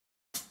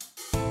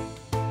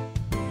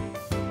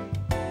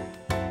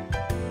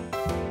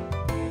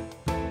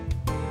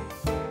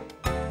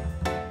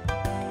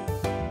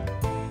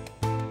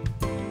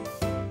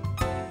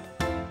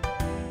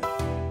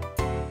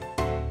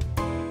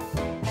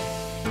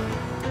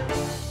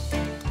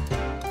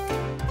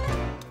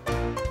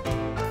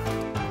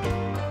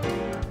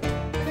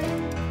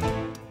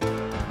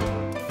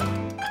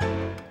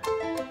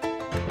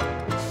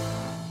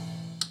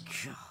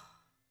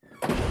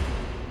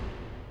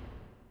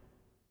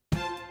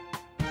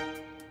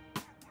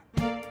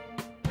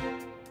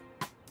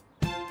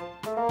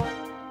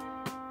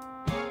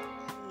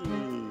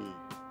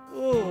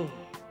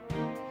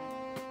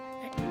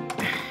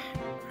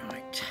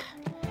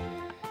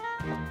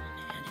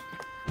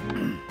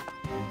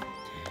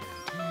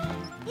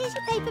Here's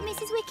your paper,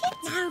 Mrs. Wicket.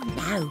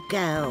 No,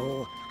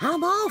 girl.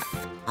 I'm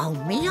off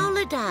on me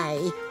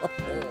holiday.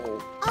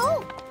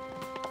 Oh!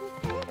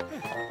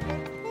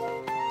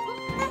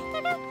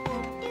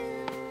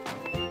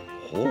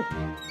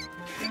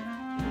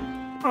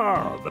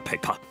 Ah, the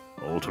paper.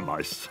 All to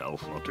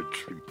myself, what a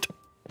treat.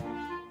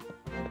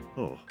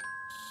 Oh.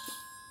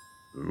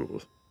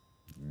 Ooh.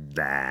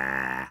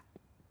 Nah.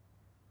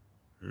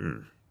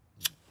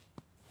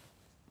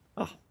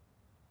 Oh.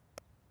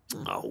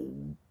 Oh.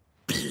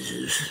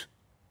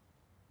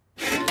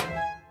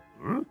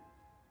 Hmm?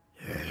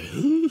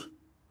 Hey?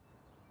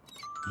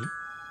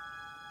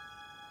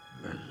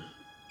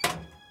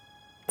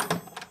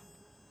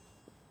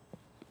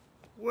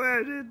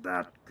 Where did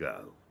that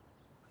go?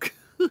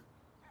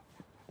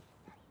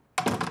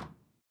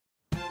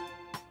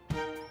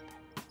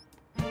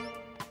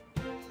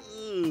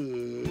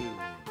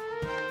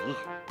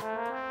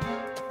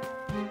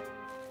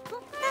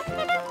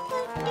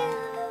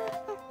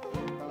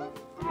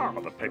 Ah,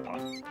 the paper.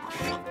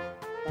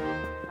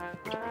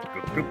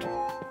 Good.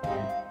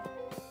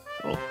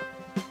 Oh.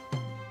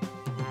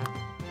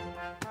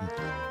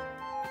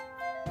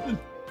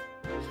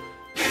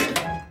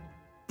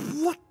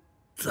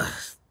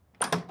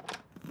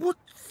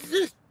 What's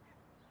this?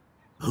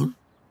 Huh?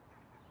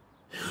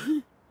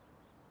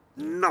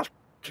 Not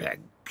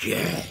again.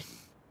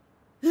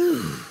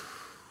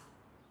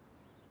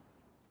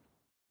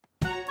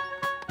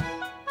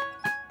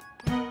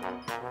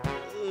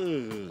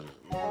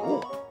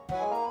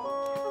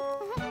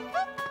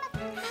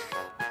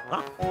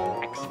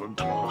 Excellent.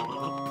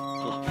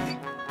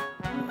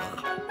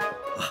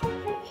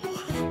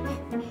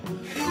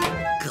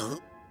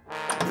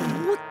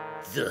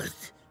 What's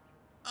this?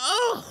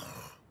 Oh!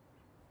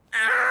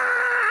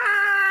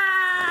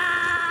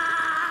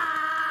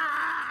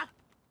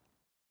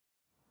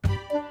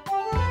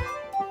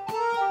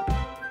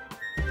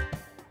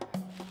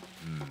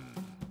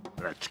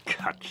 Let's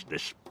catch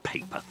this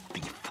paper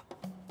thief.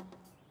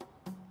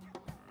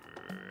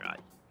 Right.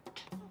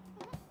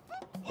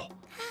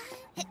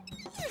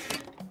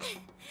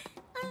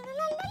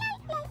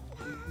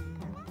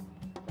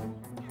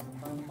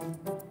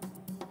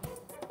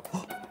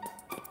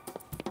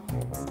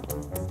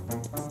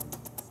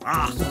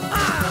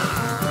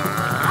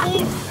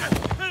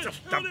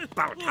 Just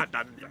about had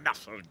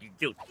enough of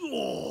you.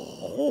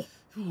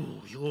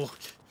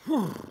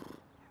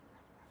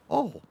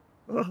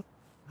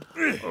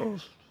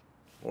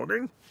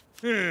 Morning.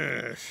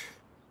 Yes.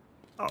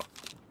 Oh,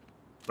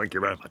 thank you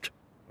very much.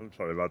 I'm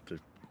sorry about this.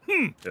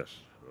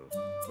 Yes.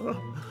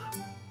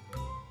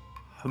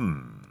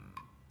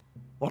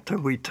 What are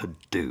we to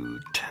do,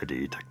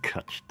 Teddy, to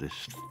catch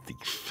this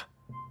thief?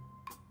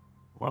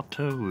 What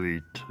are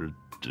we to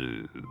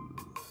do?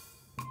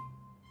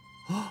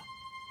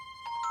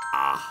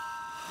 Aha!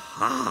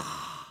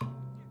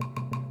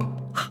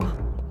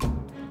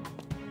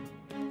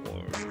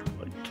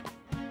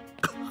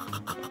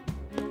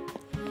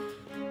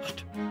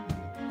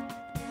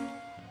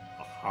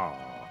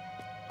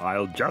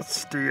 I'll just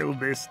steal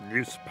this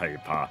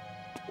newspaper.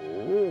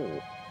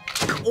 Oh.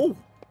 Oh.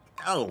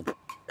 Oh.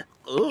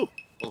 Oh.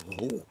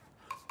 Oh.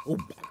 Oh,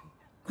 my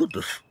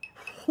goodness.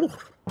 Oh.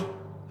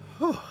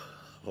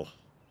 Oh.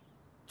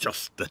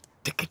 Just the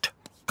ticket.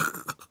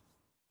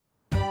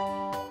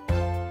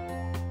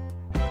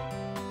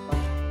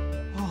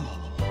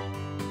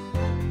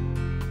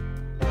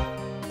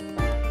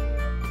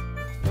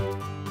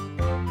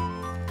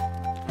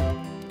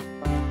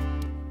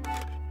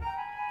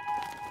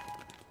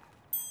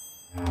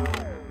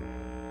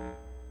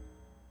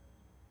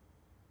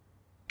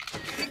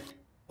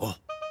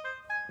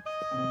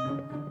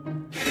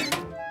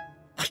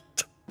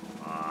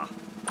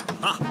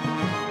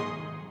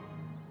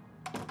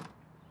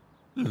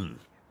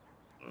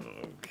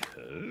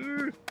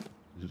 Okay.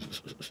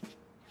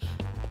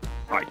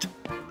 Right,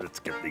 let's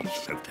get these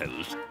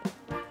photos.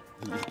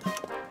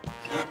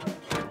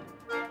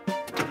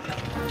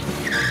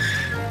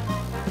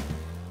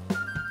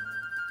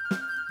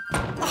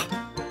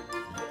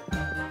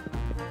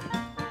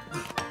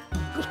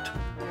 Good.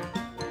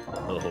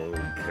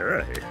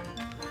 Okay.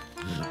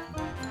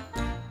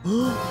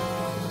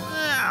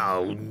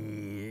 Oh,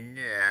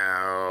 no.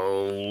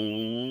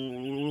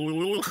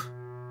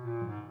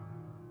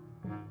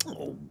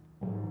 Oh,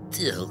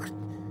 dear.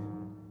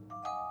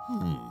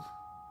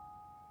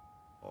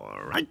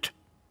 All right.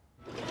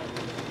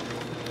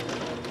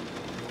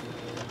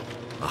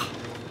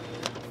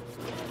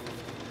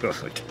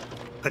 Perfect.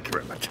 Thank you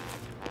very much.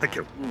 Thank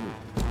you.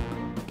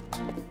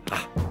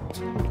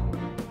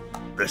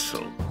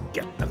 This'll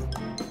get them.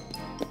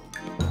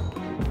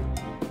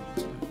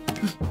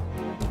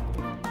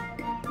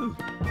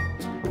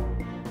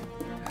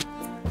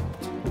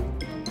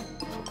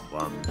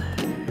 One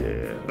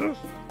here.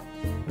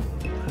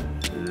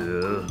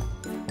 Here.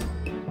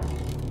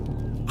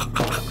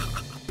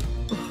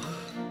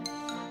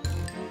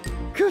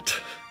 Good.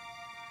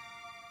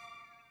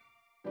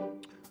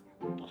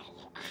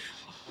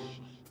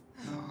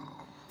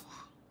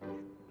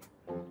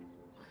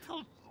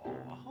 Come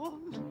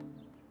on.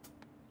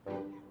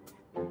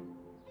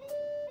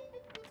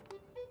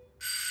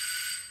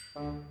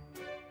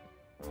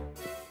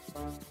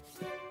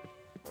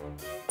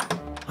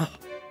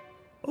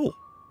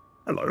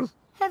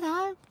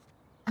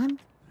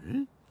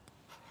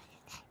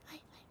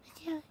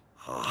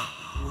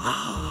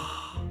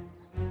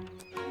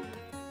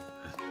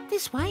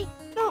 This way.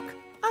 Look,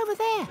 over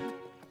there.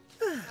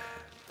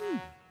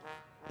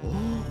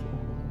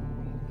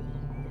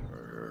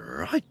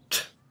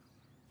 Right.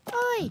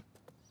 Oi,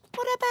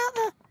 what about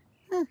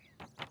the...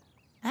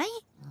 Eh?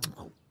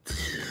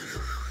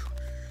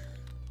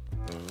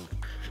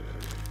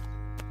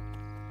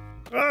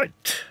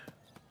 Right.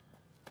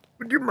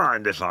 Would you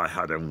mind if I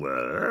had a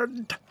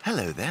word?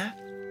 Hello there.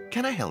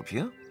 Can I help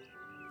you?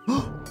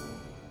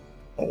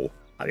 Oh,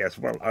 yes,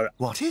 well,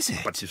 What is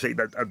it? but you see,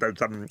 there's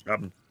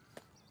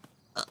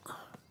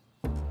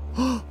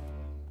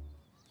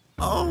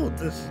oh,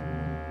 this...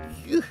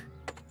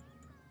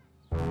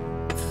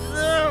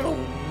 Oh,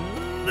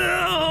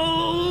 no!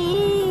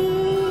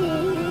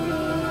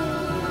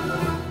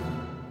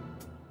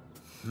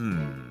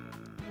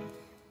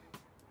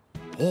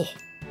 Oh.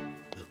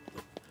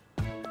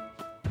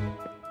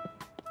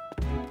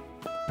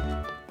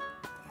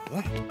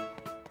 What?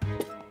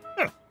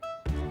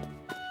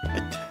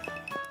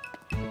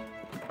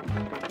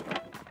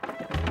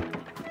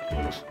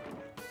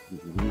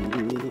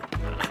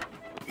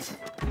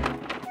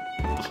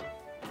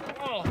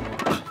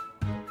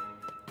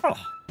 Oh.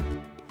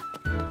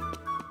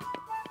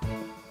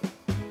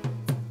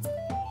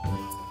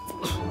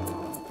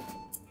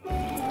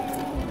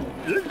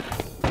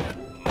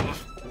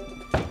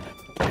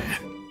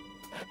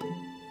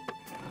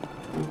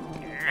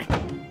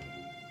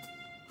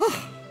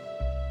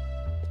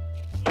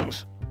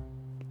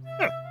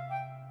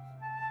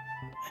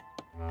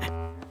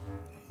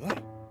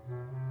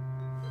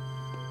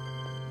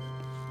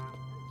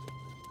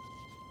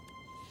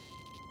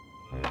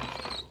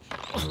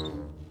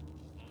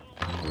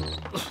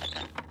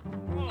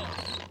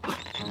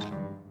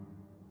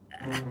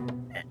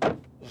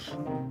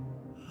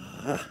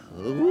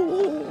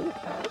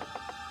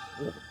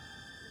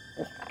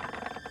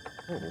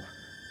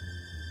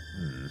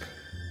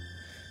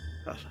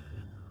 I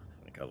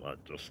think I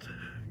might just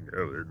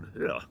go in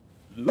here.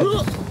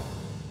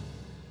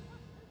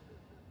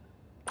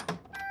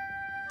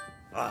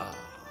 Ah,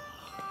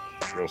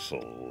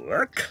 this'll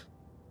work.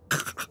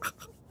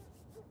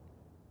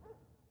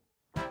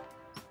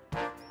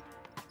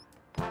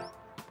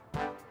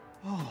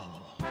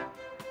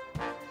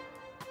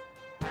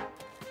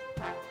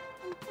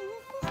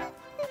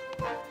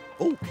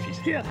 Oh, she's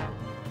here.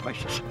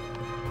 Precious.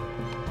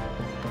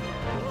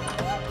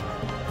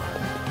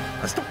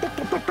 Stop, stop,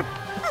 stop, stop, stop.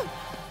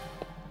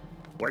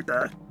 Wait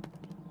there.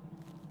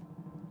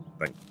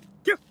 Thank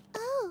you.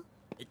 Oh.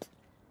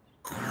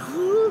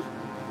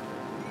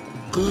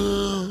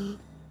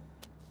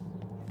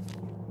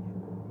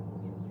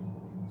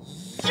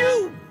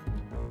 You!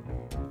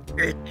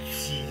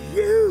 It's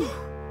you!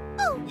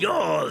 Oh.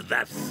 You're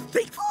the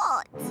thief!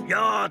 What?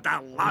 You're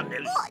the one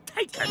who's What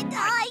taken did my...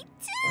 I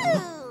do?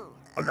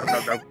 Oh, no, no,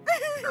 no.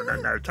 No, no,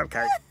 no, it's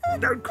okay.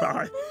 Don't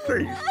cry,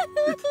 please.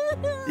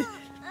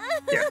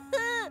 Yeah.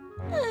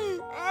 Oh.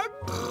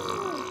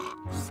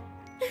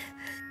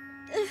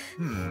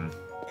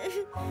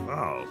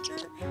 Oh,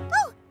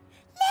 look!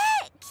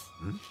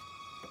 Hmm?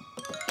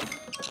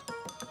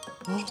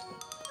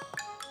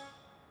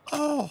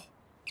 Oh.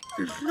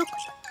 Look.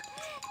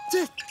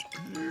 The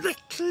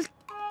little...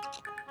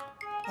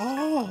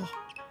 Oh.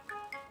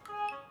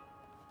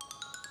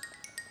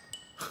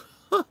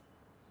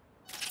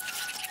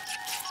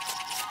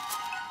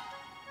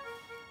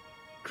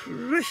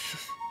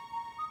 Gracious.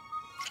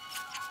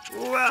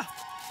 Well,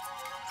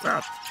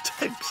 that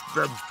takes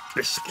the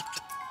biscuit.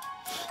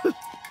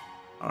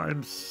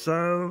 I'm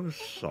so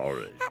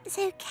sorry. That's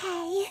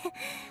okay.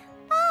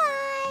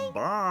 Bye.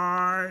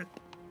 Bye.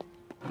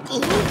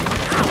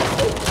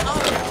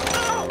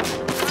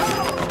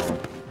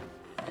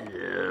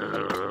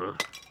 Yeah.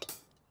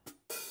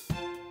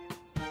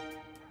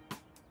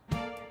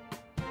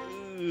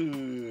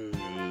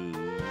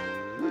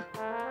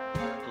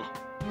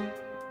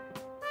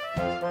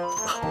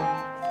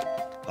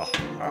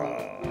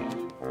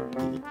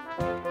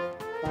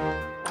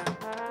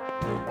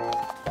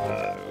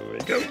 There we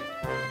go.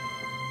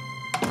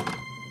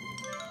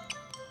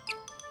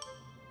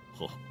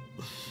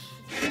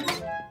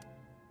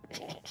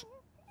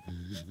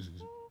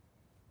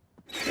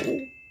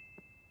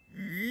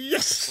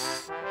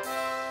 Yes!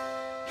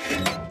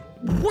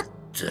 What?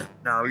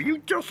 Now you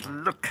just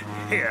look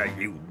here,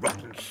 you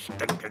rotten,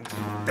 stinking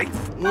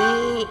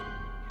thief!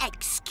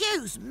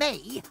 Excuse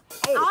me.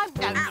 Oh,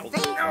 I'm no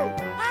thief. No!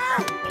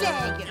 How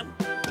dare you?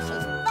 This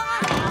is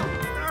mine.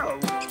 No!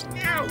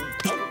 No!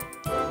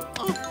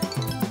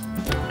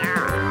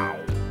 Ow!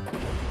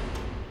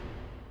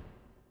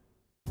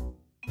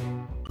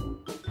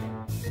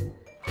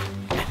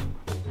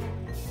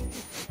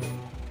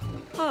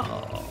 Oh.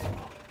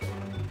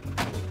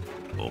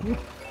 Oh.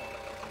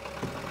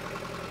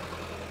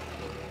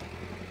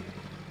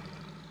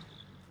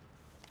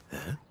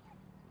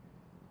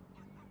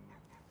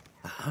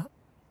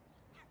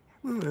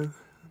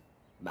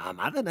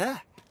 Mama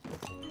there.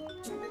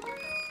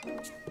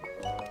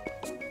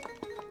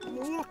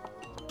 What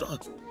the...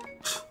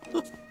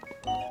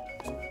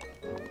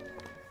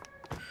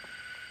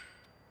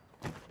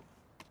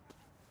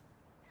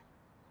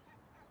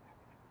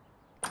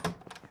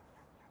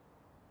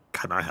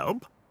 can I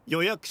help?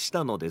 予約し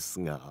たのです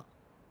が。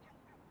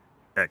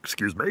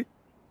 Excuse me?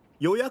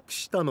 予約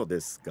したの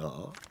ですが。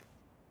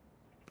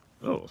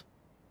 Oh.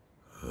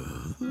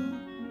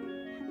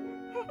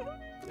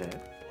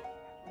 Yes.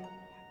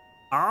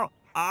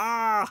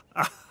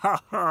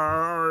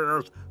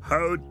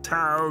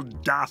 Hotel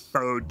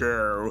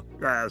Daffodil.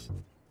 Yes.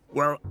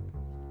 Well,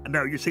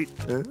 no, you see...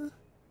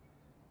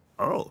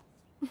 Oh.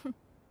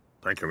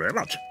 Thank you very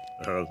much.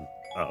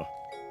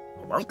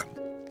 Welcome.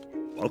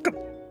 Welcome.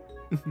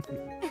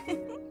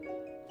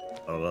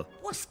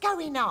 What's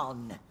going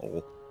on?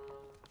 Oh.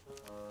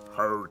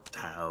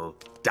 Hotel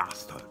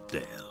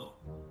Daffodil.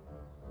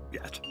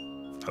 Yes.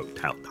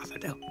 Hotel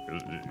Daffodil.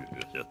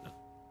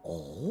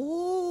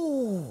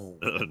 Oh.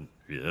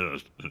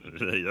 Yes.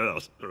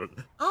 Yes.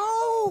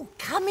 Oh,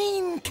 come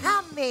in,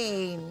 come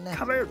in.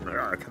 Come in.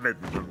 Come in.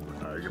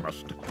 You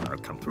must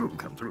come through.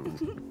 Come through.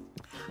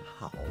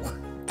 Oh.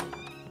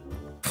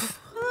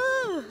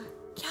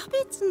 キャ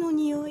ベツの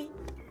匂い。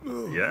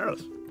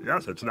 Yes.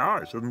 Yes, it's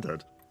nice, isn't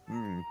it?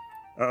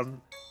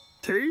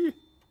 Tea?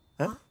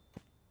 Huh?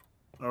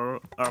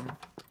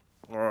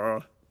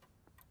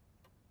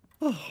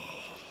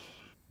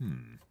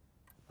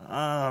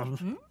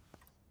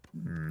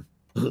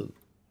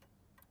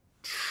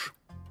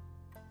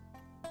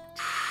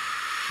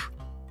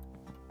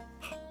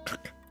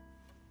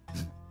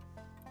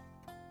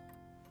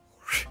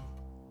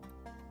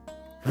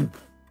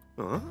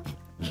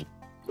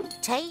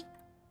 Tea?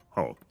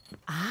 Oh,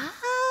 あ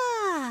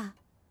あ。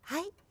は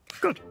い。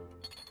 good.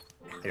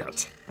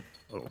 Yes.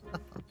 Oh.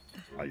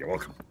 You're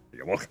welcome.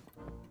 You're welcome.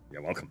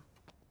 You're welcome.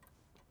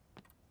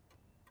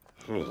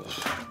 Oh,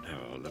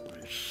 now let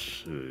me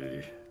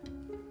see.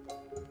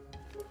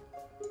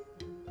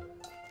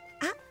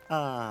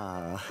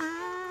 ああ。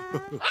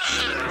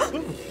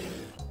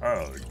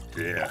 Oh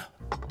dear.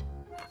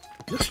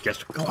 Yes,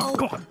 yes. Go on,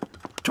 go on.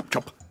 Chop,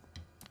 chop.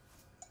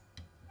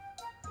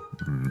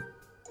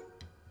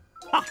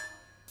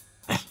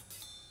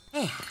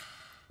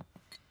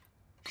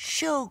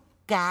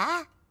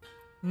 Sugar?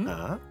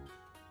 あ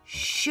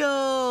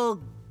Sugar?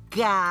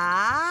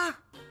 あ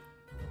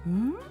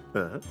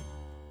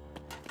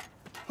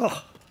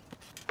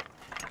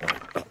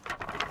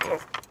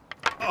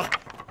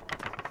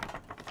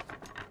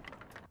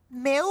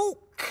Milk?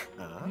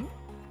 あ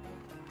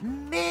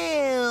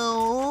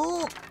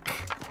Milk?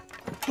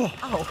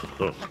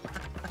 Oh.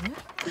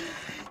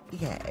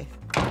 Yeah.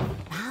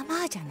 まあ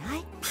まあじゃな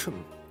い？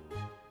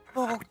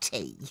 More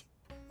tea.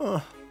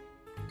 あ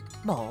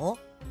More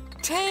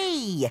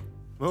tea.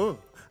 うん。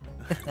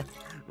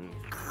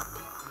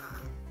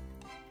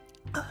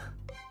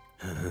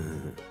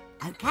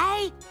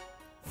 Okay.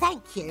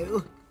 Thank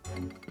you.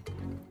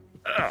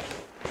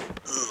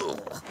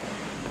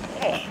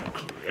 Oh,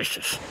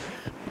 gracious.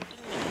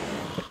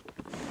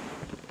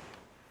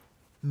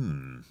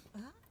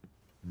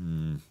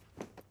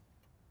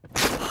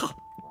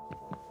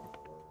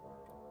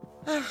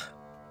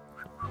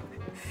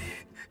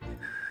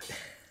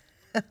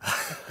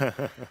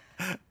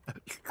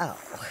 Oh.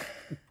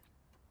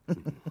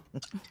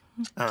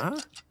 あ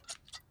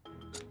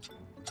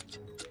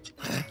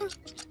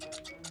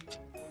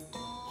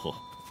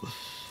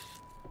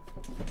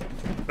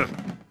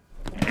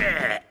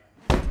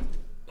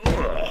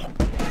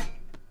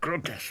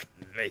Goodness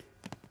me.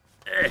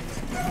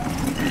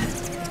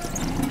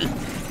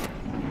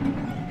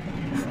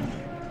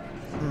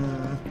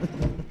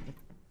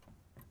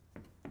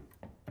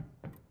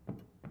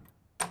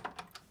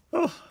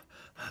 Oh,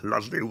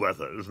 lovely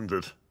weather, isn't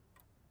it?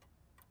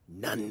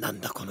 なん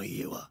だこの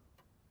家は。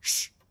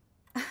 Shh.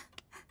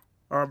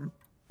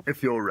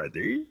 If you're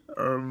ready,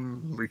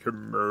 we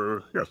can,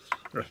 yes,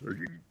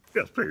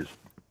 yes, please.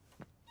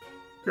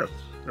 Yes,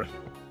 yes,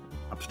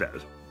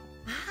 upstairs.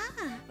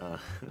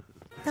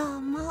 ど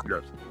うも。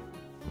 Yes.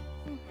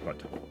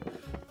 Right.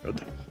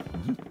 Good.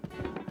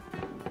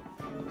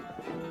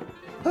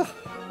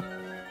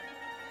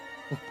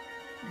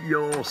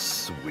 You're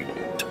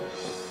sweet.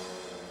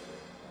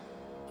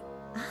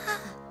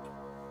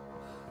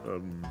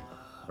 And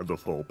the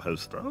full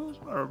poster.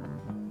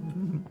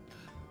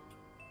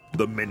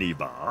 The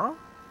minibar.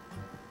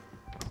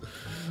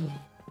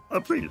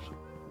 Please.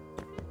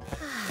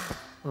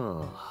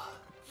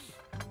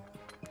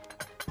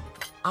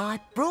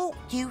 I brought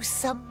you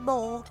some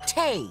more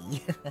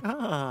tea.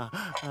 あ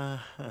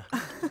あ。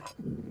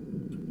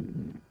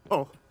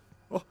お。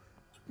お。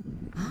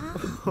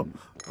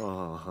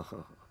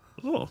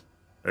Oh,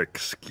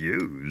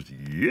 excuse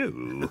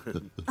you.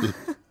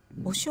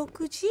 お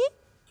食事？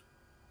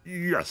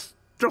 Yes,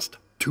 just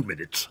 2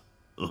 minutes.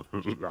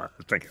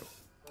 Thank you.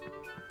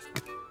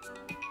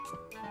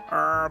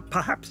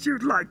 Perhaps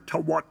you'd like to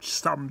watch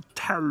some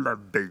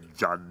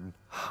television.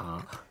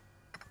 Huh?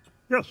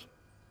 Yes,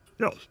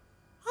 yes.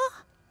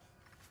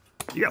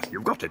 Yes,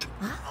 you've got it.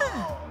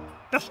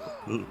 Yes.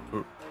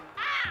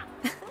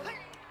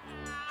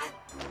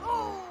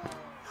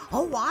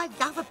 Oh, I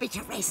love a bit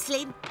of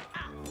wrestling.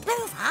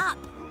 Move up.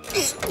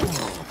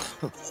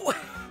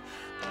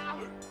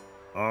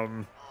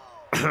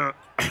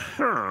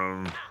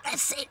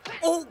 That's it.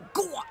 Oh,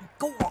 go on,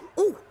 go on.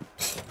 Oh,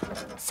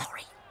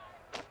 sorry.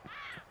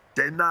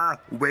 Dinner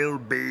will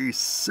be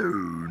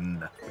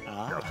soon.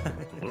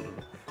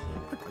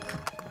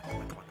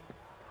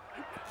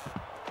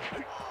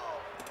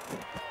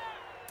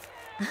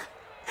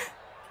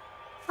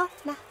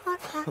 Hola,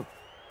 hola.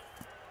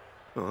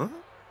 Huh?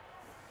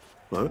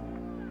 What?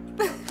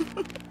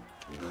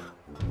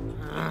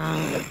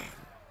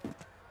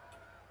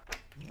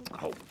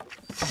 Oh,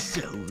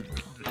 soon.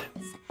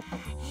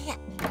 Here,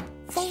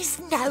 there's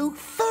no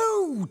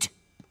food.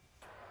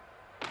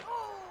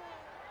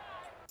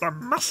 There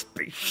must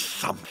be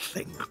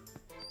something.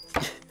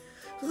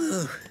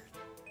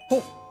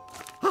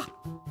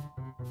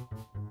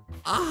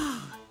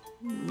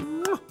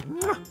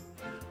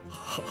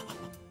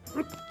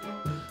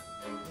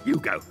 You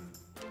go.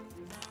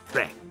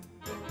 There.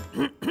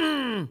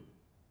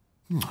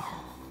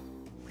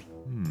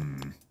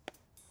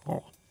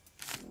 Oh.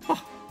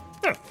 Oh.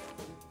 There.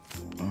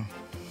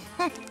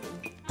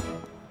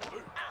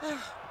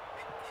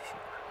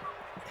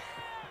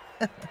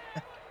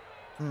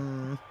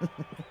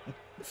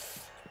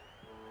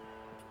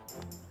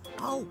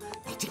 Oh,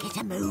 better get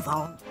a move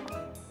on.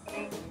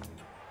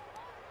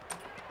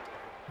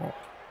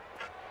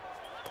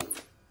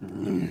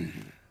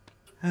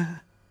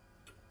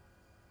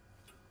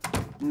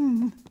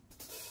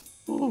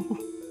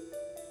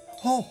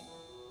 Oh,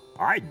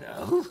 I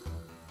know.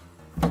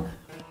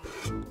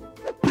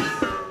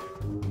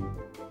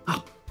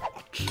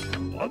 What's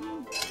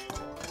one?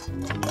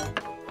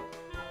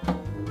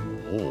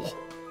 Oh.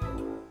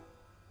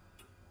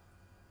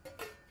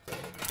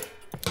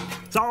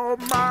 So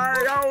my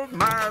old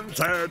man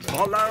said,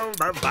 follow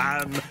the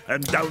van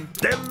and don't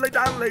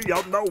dilly-dally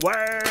on the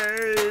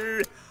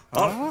way.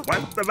 Off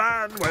went the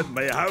van with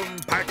me home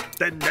packed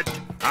in it,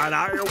 and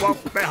I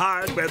walked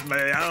behind with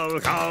me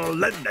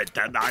alcohol in it.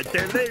 And I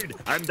dillied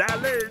and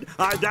dallied,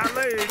 I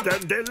dallied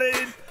and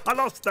dillied. I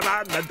lost the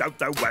van and don't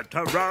know where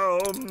to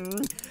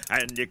roam.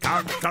 And you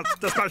can't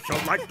trust a special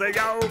like the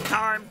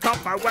old-time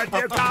copper when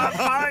you can't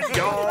find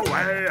your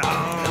way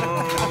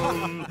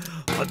home.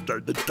 Oh,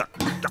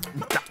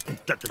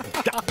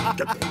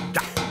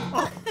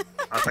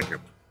 thank you.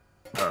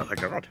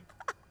 Thank you, Rod.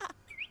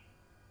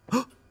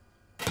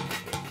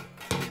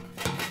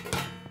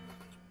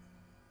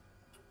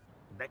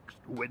 Next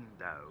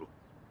window.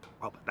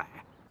 Over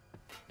there.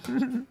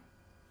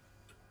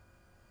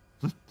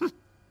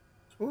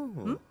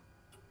 Oh.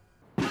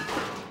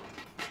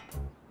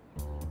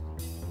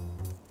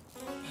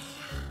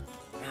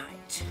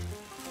 Right.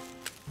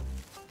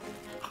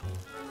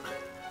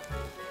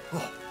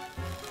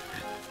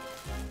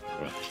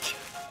 Right.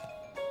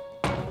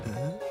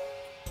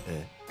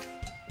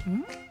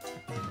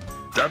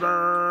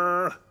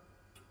 Ta-da!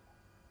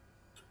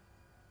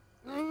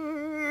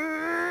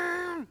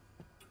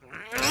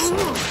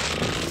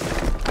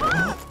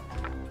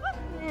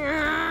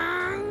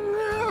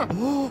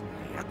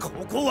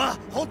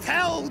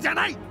 Hotel じゃ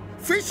ない。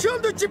フィッシ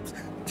ュ&チップス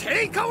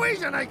テイクアウェイ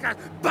じゃないか。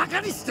バ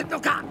カにしてんの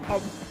か。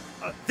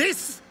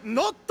This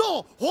not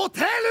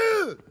hotel.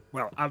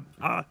 Well,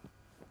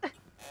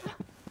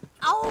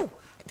 Oh,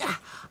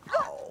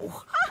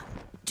 oh,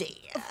 dear.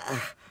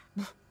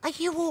 Are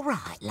you all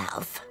right,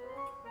 love?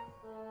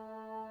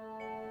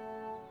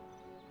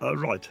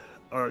 right.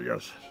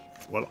 Yes.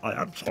 Well, I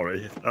am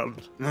sorry.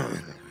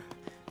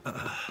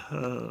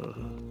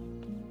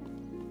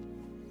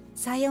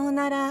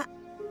 Sayonara.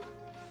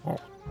 Oh,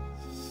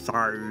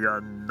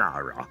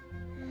 sayonara.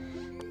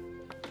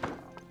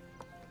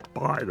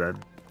 Bye then.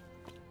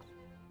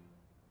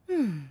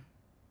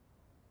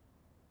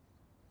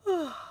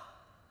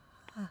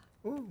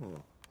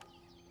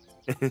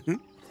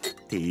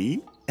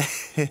 Tea?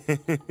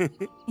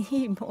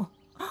 いいもん。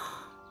あ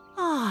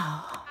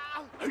あ。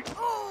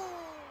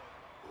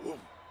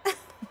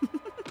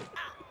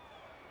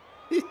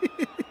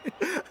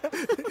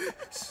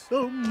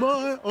So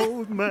my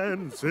old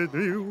man said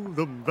you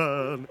the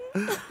man.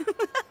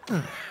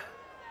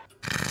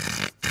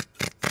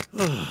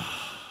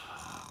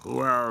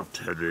 Well,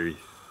 Teddy,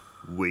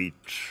 we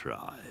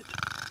tried.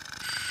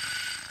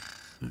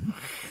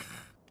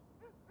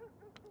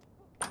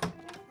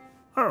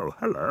 Oh,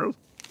 hello.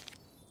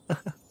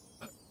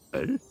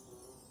 Hey.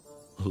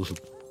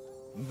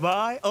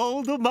 My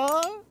old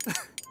man?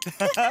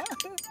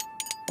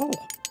 Oh.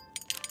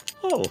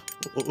 Oh.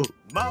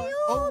 My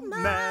old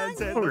man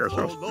said Oh, yes,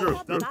 yes, follow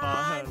yes, the yes.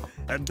 man.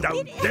 And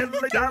don't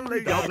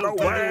dilly-dally on the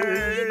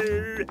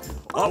way.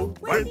 Oh,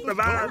 went the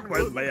van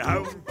with me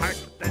home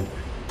packed in.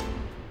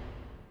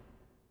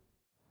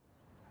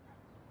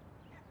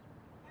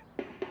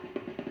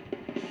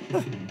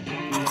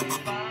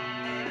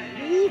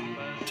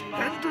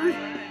 Teddy.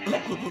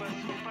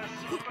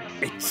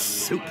 It's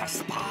Super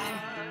Spy.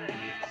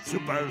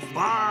 Super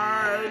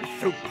Spy,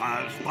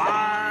 Super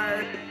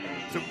Spy.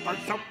 Super,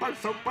 super,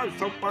 super,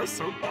 super,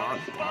 super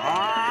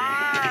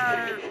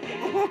spy.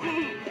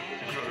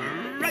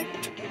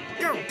 Great.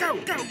 Go, go,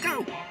 go, go.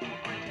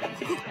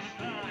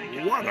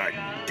 What a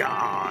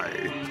guy.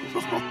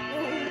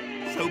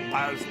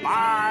 Super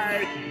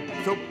spy!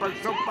 Super,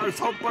 super,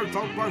 super,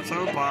 super,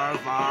 super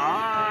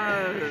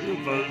spy!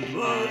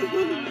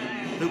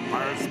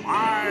 Super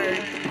spy!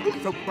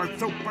 Super,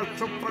 super,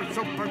 super,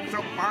 super,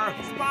 super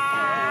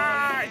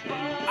spy!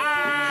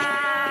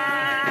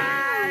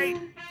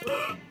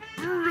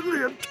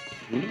 Brilliant!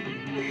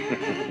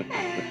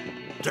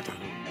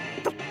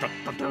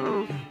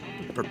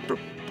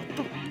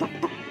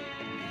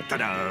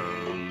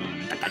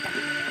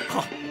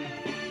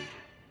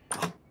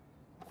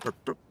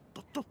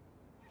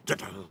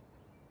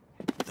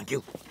 Thank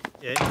you.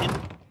 Yes.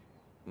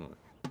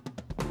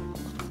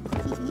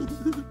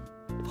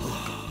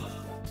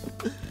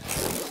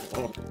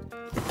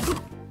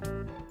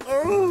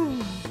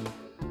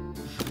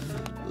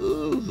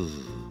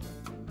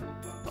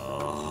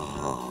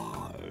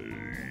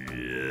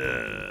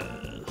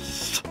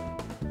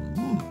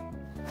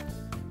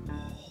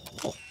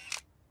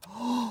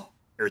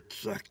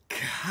 It's a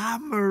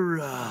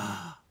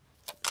camera.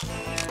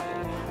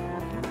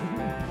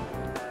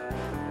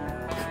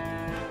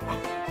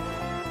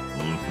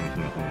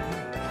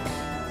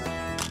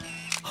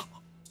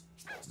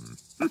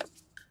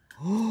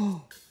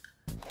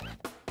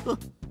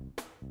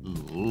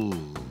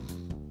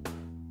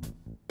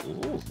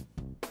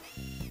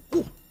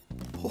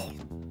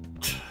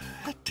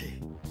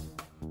 Teddy.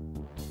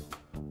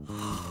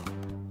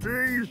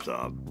 These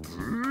are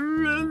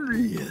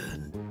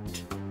brilliant.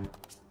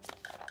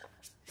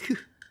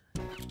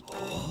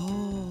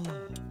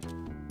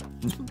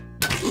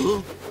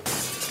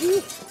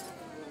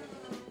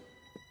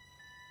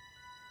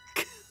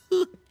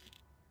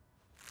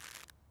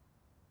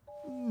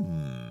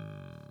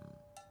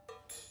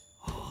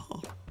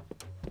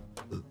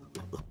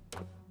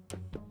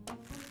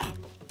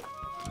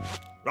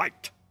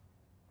 Right.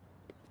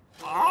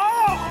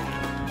 Oh!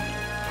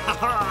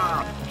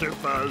 Ha-ha!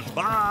 Super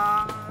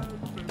spy!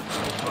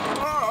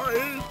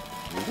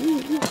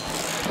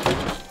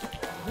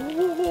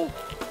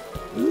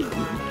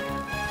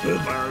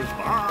 Super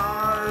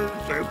spy!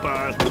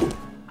 Super spy!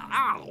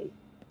 Ow!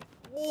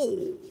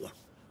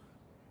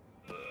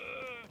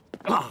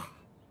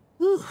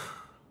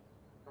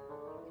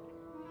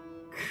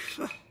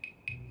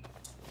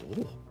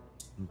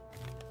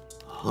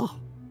 Oh!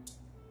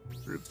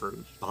 Super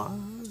spy!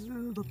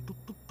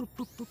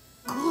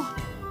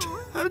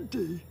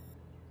 Teddy!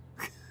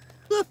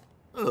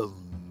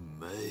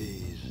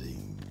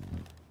 Amazing!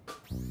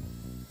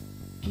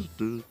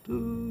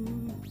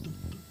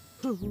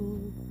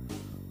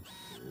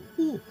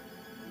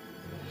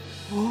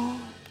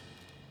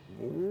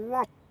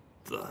 What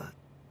the?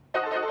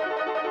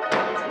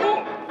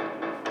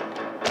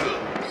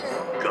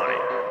 Got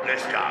it.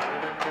 Let's go.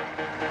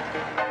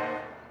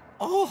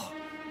 Oh!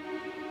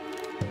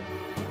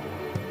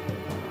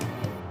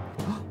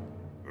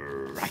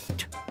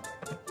 Right.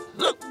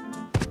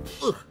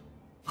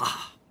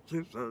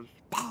 Super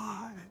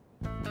spy.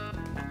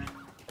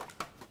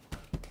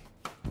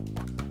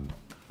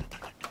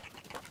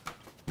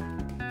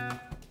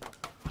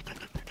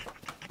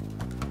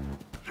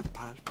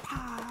 Super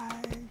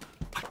spy.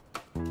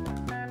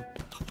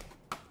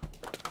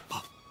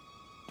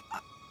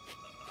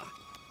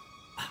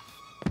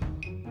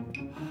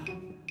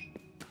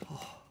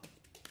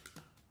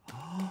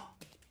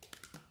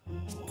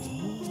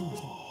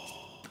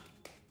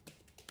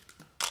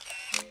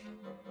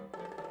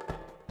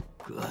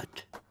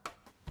 Good.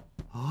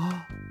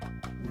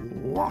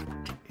 What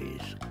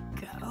is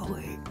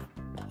going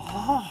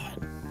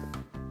on?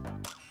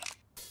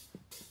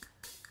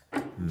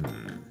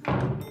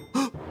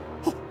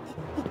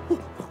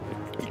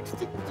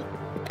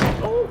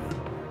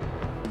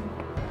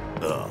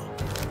 Oh,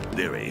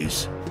 there he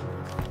is.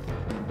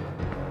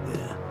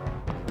 Yeah.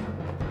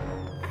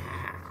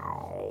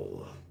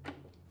 Ow.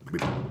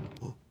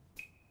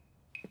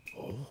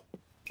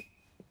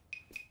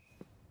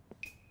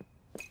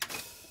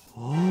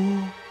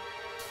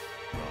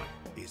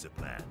 Here's a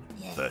plan.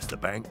 First the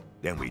bank,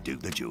 then we do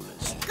the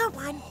jewelers. Go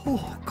on.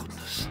 Oh,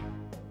 goodness.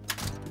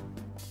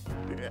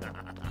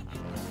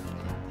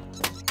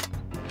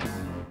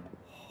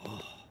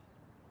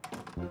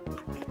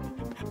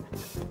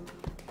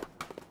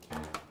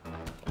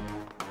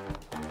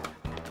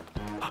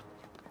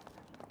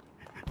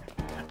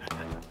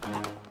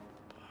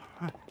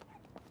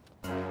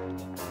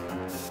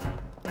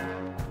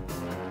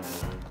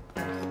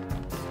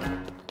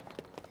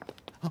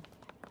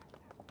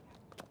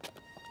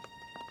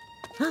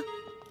 Huh?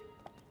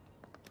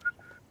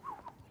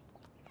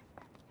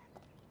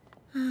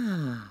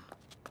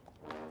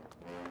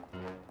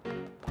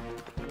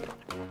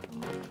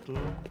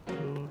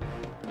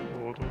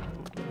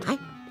 Hey?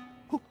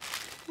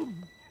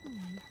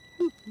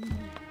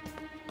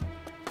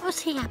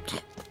 What's he up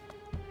to?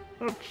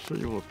 Let's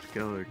see what's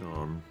going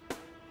on.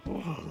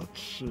 Oh,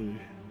 let's see.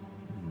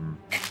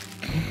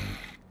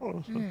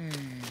 Oh,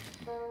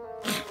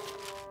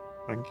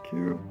 thank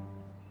you.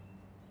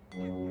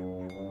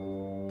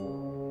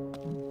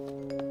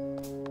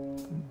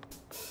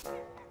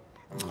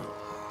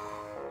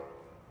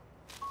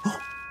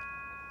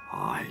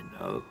 I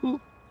know.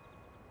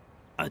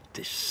 A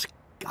disguise.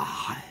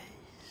 guys.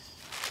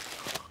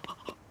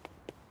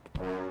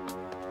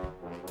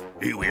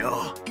 Here we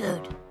are.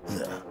 Good.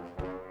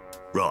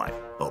 Right,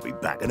 I'll be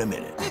back in a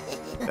minute.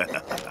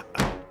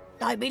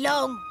 Don't be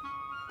long.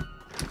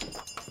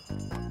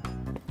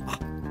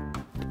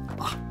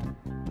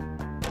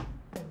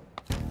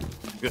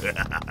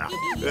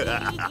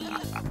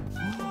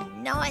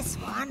 Nice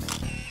one.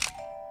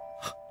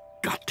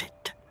 Got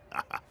it.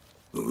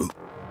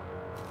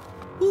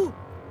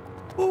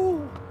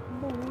 Oh,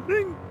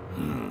 morning.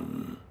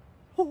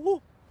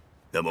 Oh,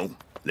 Come on,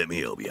 let me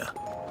help you.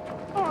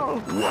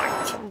 oh,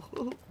 Wait.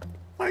 oh,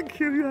 thank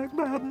you, young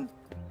man.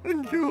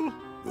 Thank you.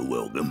 You're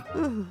welcome.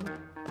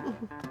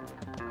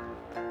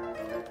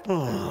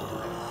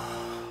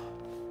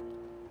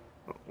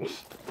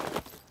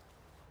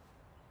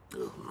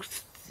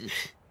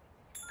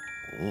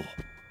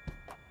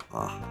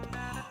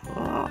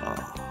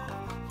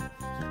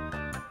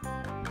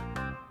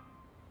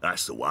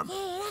 That's the one.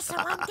 Yeah, that's the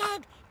one,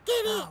 Dad.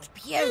 Get it. Oh,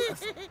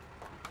 beautiful.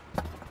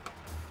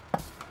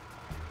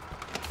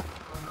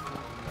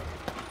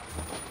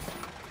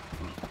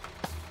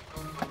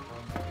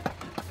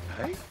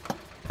 Hey?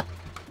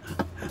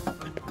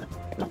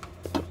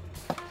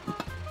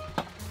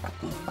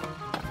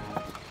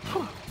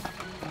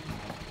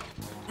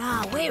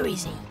 Oh, where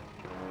is he?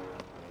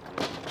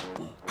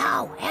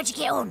 Oh, how'd you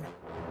get on?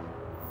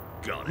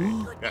 Got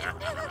it.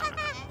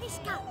 Let's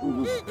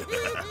go.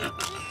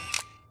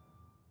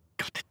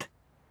 Got it.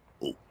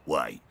 Oh,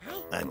 wait.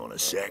 Hang on a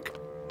sec.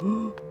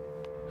 Oh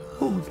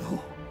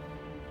no.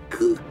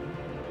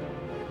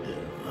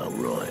 All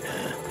right.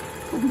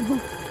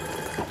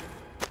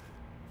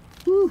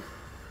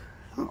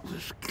 That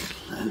was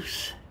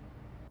close.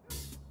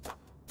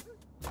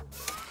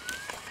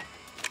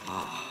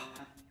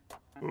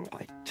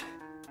 Right.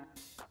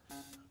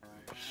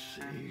 Let's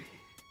see.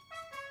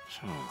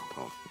 So,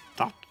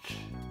 that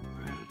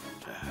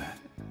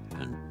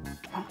and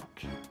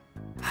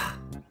that.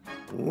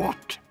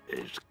 What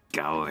is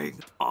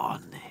going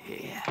on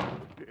here?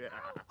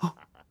 Oh,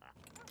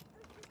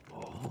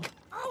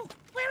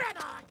 where am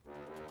I?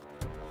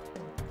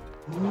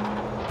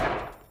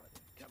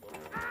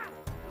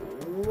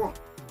 What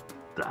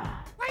the?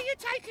 Where are you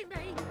taking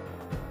me?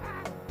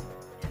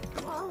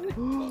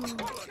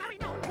 What's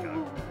going on?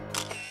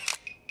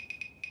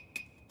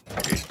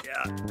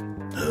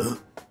 Huh?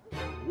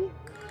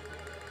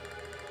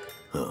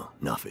 Oh,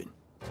 nothing.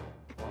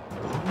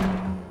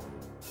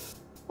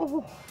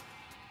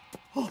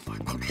 Oh my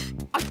goodness.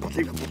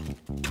 Unbelievable.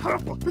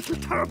 Terrible. This is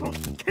terrible.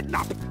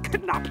 Kidnap.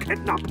 Kidnap.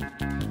 Kidnap.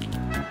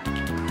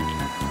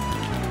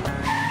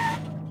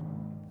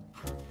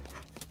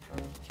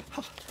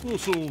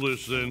 What's all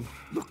this then?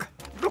 Look.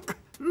 Look.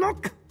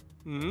 Look.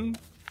 Hmm?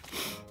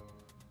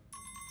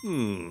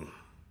 No,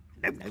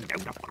 not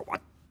that one.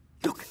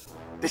 Look.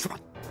 This one.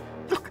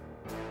 Look.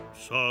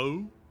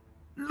 So?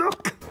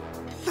 Look.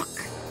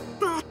 Look.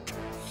 That.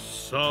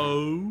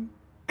 So?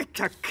 It's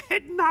a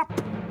kidnap.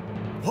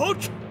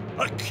 What?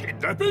 A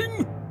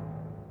kidnapping?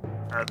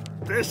 And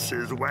this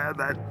is where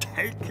they're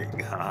taking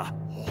her.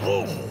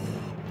 Oh!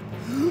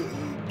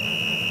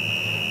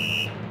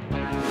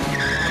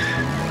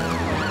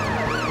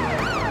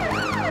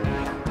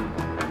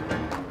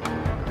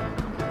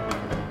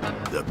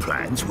 The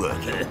plan's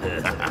working.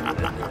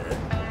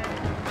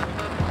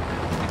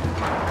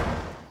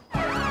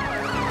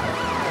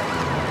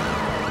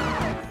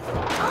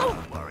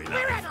 Oh, Worry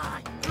where now. am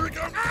I?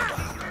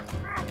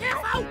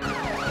 Careful!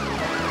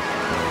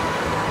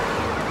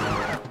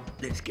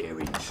 Let's get her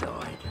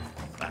inside.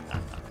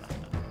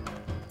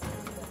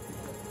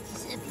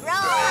 Surprise!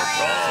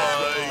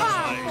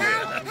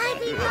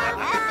 Happy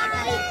birthday!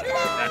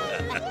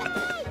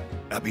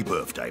 Happy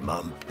birthday,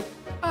 Mum.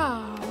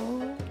 Oh.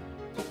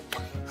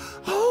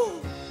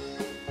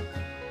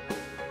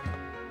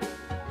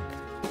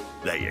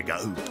 There you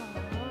go.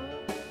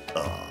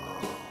 Oh.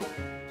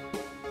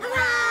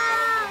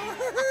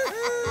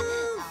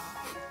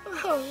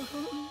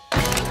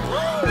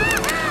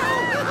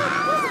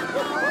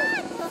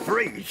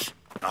 Freeze.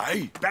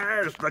 Hey,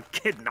 There's the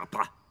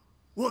kidnapper.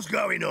 what's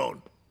going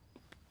on?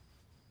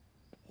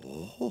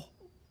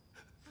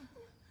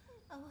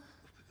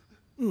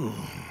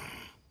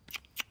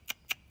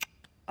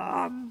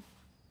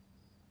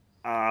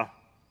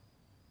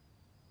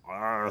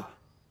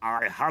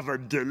 I have a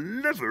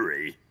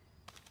delivery.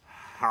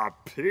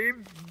 Happy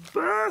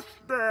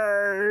birthday!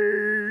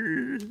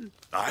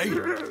 Hey?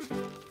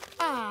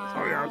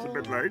 Sorry, I was a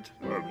bit late.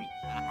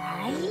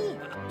 Hey!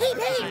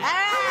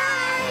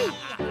 Hey!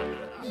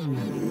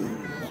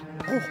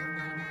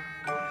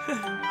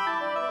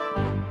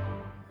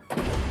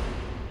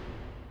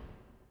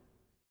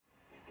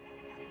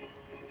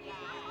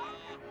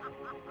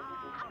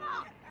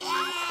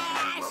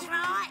 That's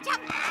right!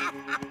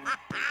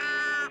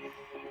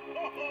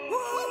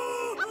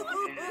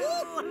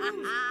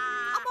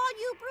 Come on,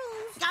 you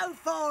Bruce! Go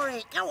for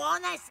it! Go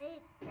on, that's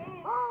it!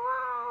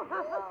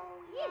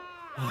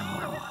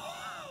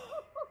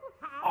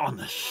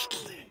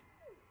 Honestly.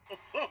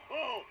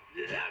 Oh,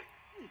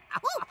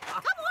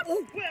 come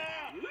on!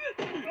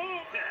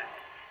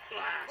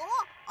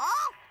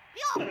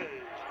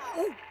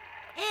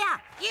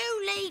 Here,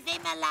 you leave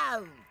him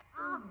alone.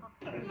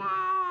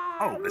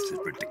 Oh, this is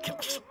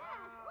ridiculous.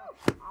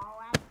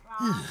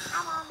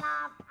 Come on,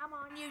 love. Come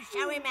on, you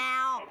show him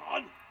out. Come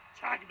on,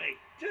 tag me.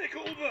 Take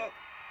over.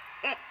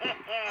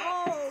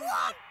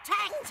 Oh,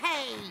 tag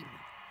team.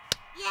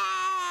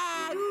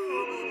 Yeah.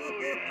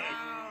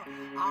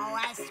 Oh,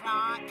 that's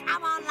right.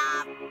 Come on,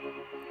 love.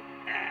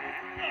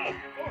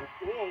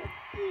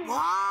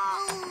 Whoa,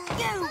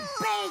 you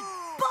big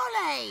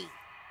bully.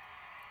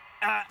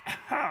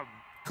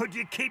 Could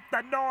you keep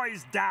the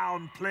noise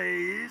down,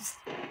 please?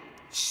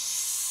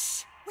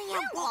 Shh. We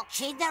are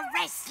watching the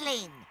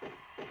wrestling.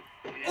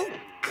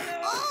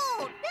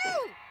 Oh,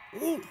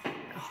 no. Ooh,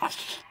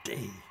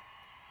 husky.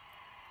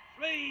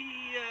 3,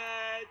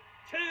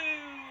 2,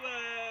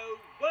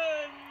 1,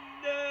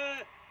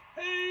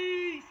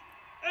 peace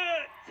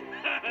out.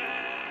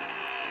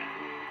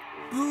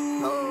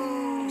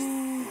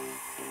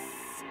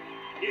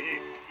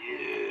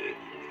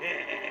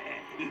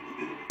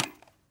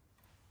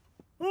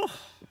 Oh,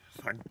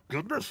 thank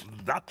goodness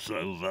that's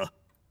over.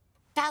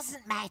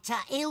 Doesn't matter.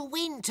 He'll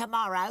win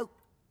tomorrow.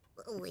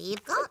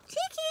 We've got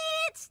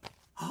tickets.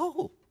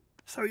 Oh,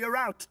 so you're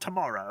out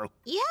tomorrow?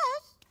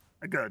 Yes.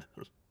 Good.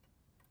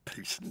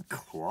 Peace and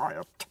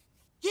quiet.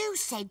 You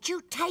said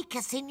you'd take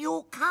us in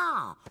your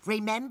car,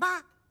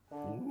 remember?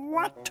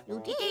 What?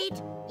 You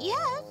did.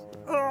 Yes.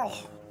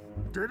 Oh,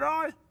 did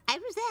I? I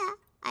was there.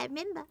 I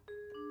remember.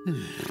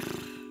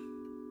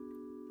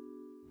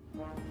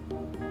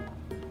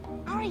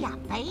 Hurry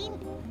up, Bean.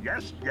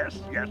 Yes.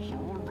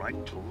 All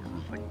right.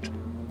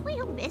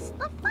 We'll miss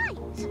the fight.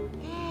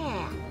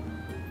 Yeah.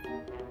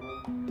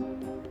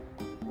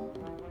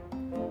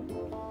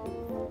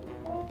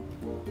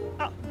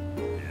 Ah,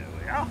 here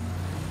we are.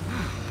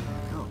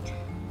 Good.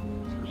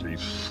 Is he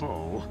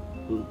full?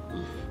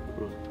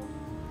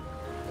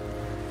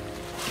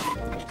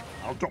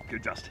 I'll drop you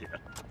just here.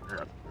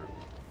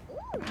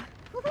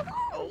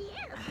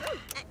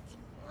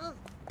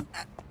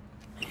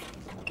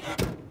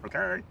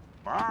 Okay,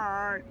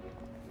 bye.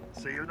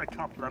 See you in a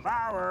couple of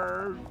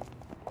hours.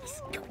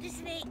 It's good,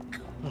 isn't it?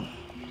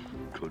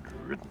 Good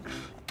riddance.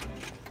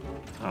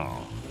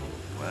 Oh,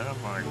 where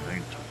am I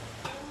going to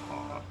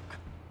park?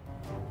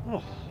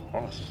 Oh,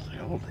 honestly,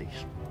 all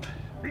these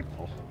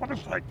people. What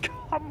have I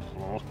come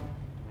for?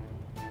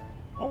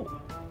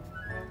 Oh,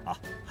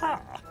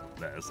 aha!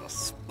 There's a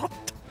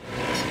spot.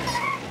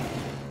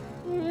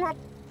 What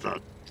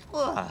the?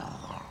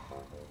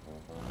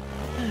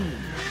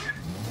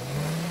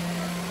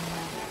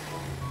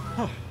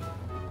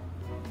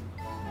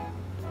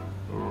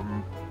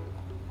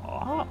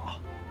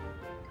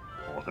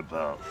 What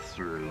about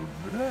through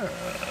there?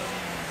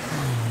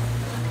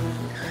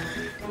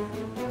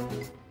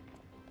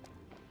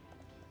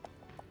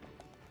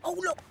 Oh,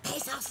 look,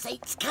 there's our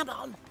seats. Come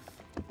on.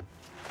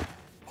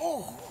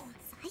 Oh,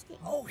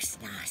 it's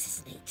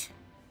nice, isn't it?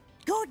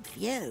 Good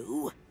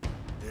view.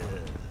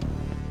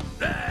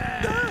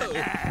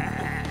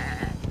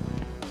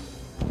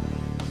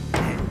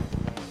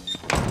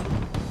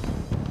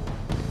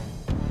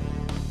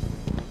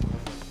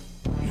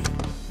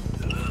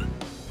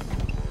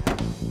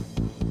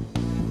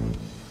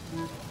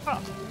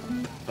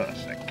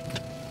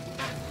 Perfect.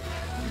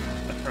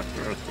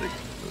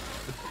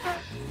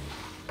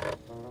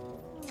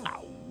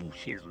 Oh,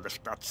 she's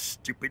left that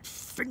stupid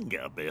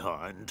finger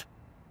behind.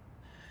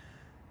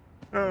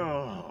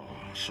 Oh,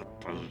 I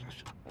suppose I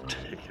should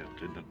take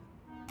it in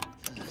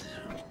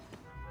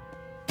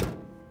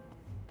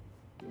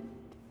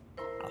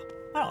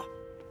Ah.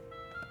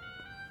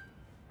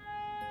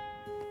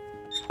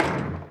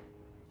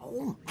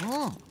 Oh,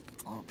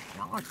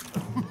 nice.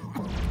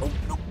 Oh,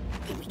 look,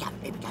 here we go.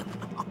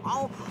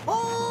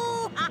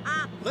 Oh,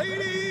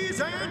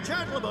 Ladies and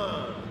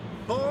gentlemen,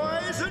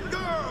 boys and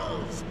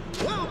girls,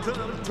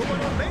 welcome to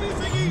an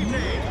amazing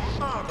evening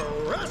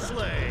of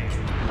wrestling.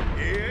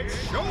 It's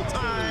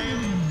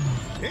showtime.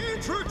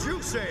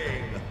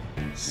 Introducing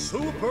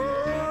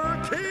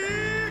Super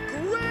Kick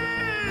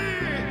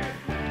Ring.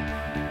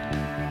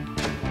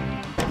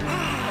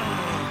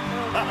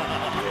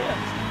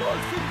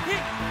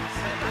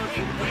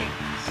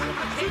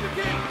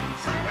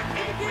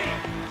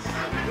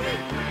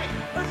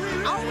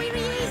 oh, here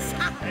he is.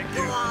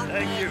 Go on,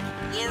 Thank you.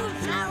 You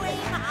show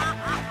him.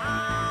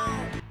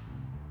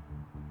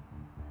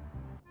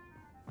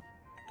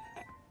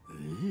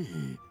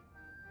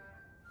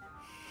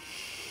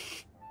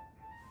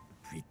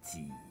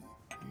 Pretty.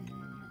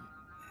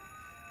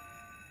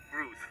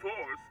 Bruce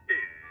Force,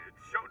 it's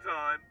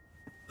showtime.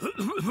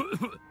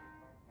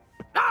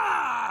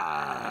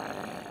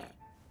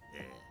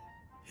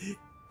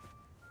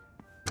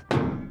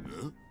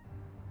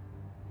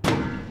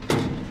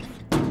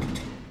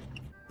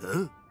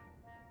 Huh?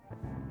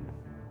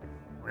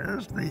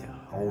 Where's the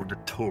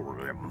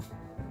auditorium?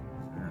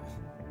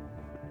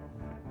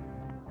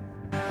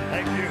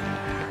 Thank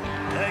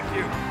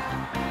you.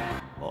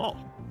 Oh,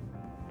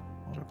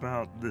 what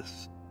about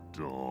this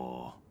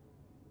door?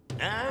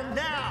 And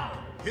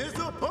now, his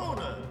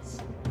opponents.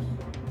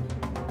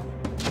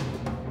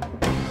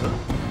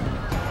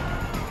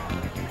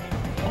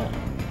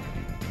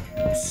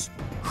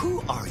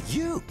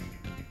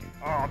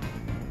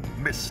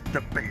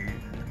 Mr. Bean.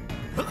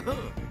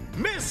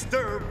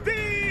 Mr.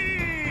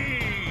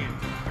 Bean!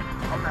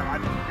 Oh, no, I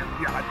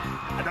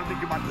don't think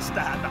you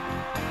understand.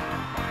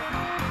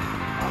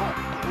 Oh,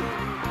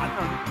 I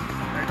know.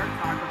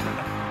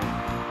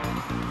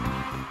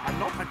 I'm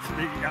not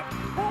actually...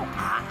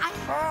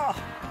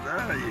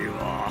 there you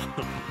are.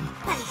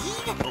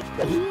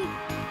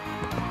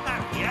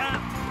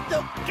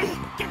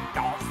 Get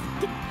off.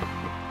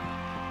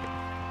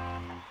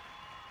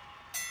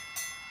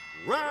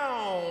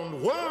 Round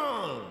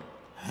one!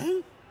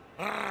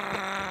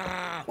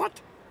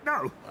 What?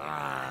 No.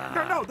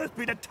 No, there's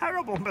been a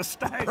terrible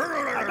mistake. Oi,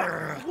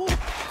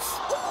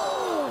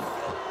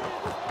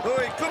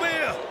 come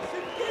here!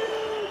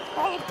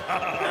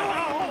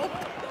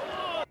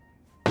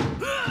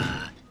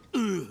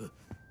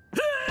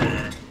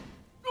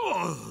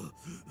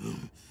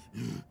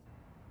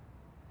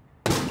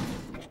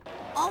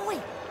 Oi,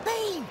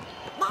 Bean!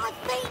 My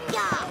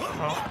finger!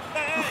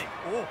 Hey!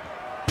 Oh!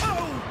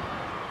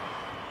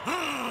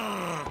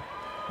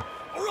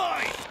 All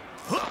right!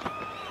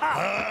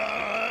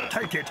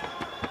 Take it.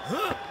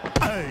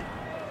 Hey!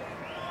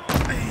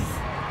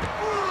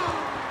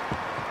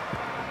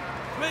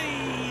 3,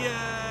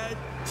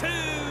 2,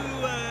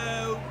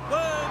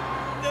 1,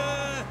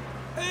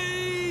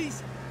 he's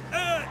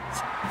out!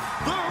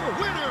 The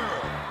winner,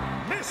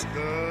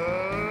 Mr.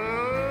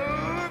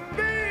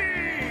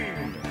 Bean!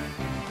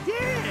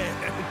 Yeah.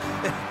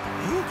 Here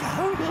you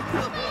go.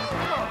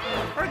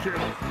 Thank you.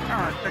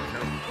 Thank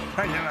you.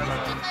 Thank you very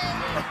much.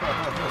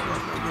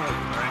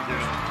 Thank you.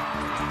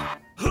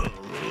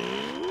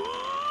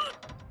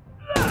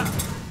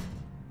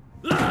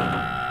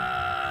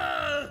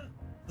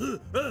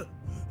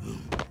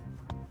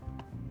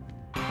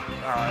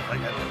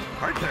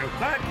 Thank you.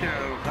 Thank you.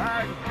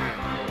 Thank you.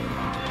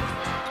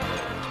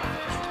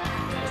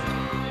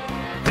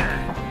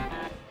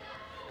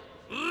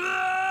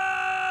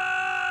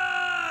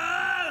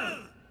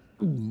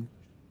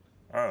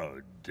 Oh,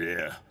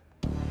 dear.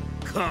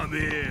 Come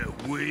here,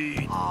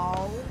 weed.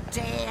 Oh,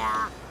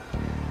 dear.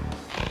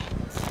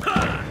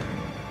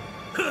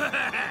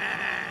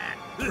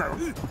 No.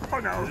 Oh,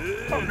 no.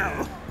 Oh, no.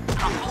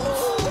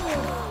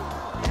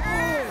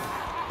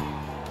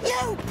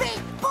 You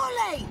big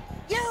bully!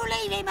 You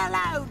leave him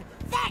alone!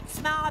 That's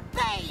my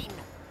Bean!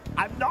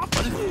 I'm not.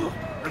 Bean!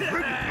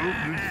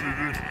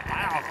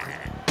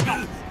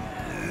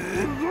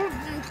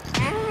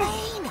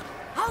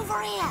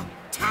 Over here!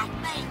 Tag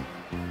me!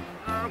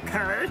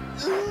 Okay.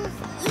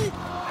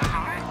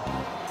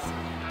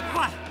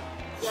 What?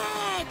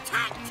 Yeah,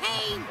 tag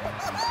team!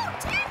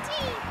 Tag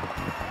team!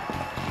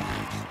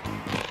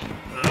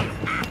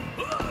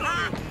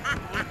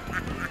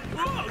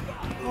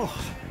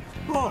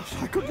 Oh,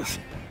 my goodness.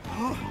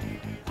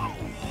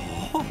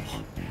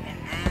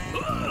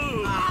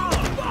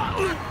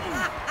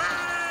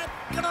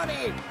 Got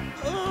him!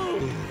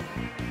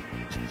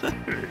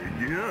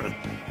 Yeah.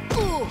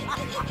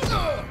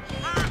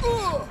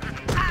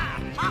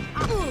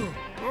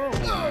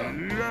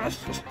 Yes.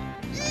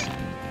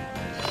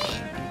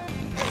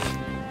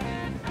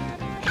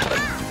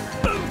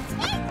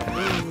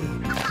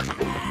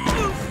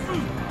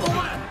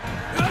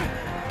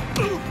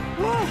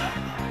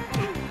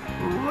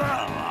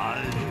 Well, I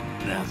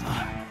never.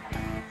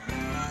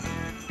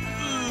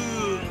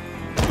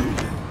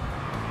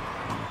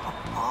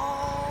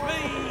 3,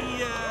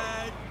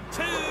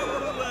 2,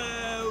 1,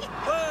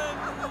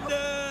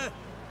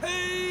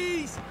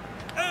 he's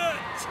out!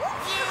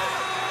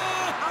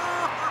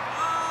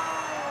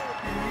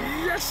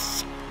 Yes,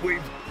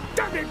 we've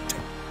done it.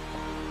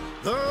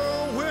 The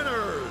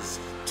winners,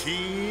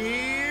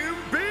 Team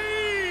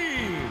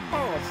Bean!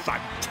 Oh,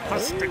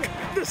 fantastic.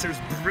 This is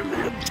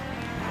brilliant.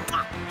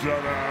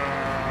 Ta-da!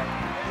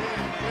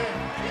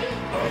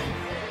 Oh,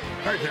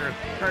 thank you.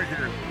 Thank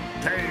you.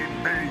 Team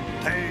Bean,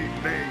 Team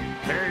Bean,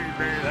 Team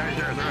Bean. Thank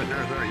you, thank you,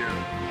 thank you.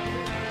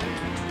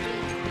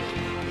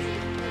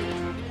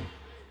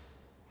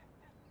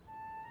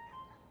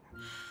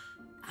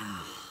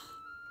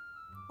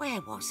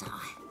 Where was I?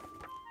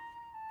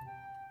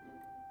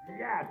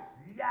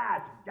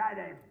 Yes, get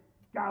him.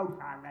 Go,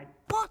 Charlie.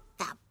 What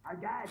the...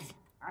 Again.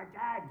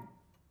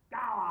 Go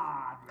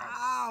on.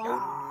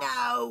 Oh,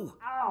 no!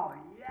 Oh,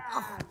 yes.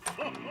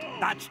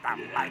 That's the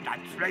way to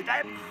treat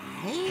him.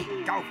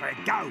 Hey? Go for it,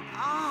 go.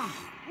 Oh,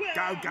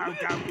 Go.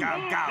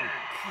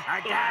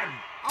 Again.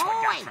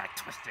 Oi!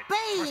 Twist it.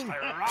 Bean,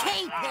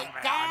 keep it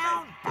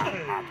down!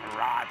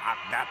 Right up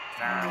there.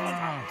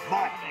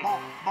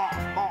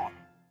 More.